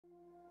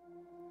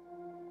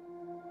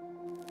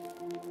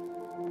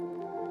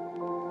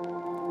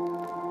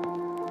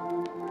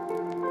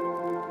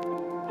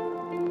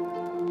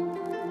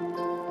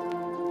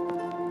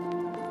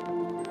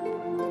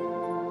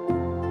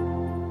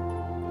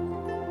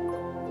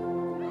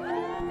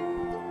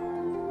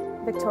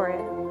Victoria,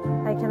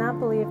 I cannot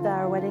believe that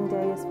our wedding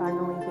day is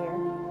finally here.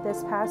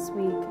 This past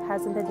week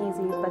hasn't been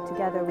easy, but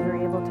together we were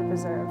able to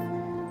preserve.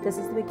 This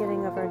is the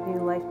beginning of our new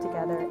life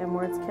together, and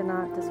words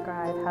cannot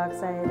describe how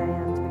excited I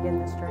am to begin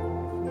this journey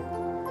with you.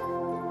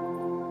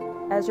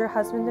 As your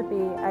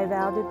husband-to-be, I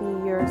vow to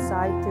be your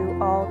side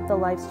through all the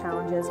life's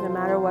challenges, no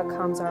matter what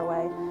comes our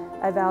way.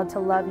 I vow to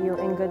love you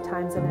in good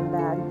times and in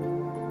bad.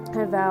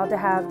 I vow to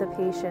have the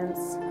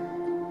patience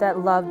that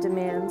love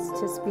demands,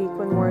 to speak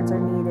when words are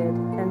needed,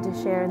 and to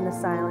share in the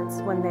silence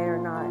when they are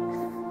not.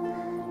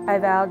 I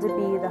vow to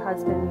be the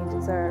husband you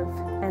deserve,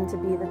 and to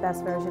be the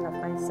best version of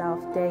myself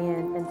day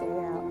in and day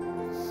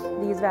out.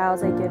 These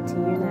vows I give to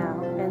you now,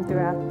 and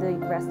throughout the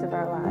rest of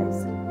our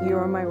lives. You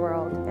are my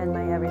world and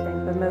my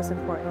everything, but most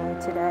importantly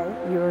today,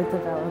 you are the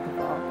belle of the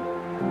ball.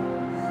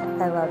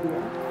 I love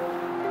you.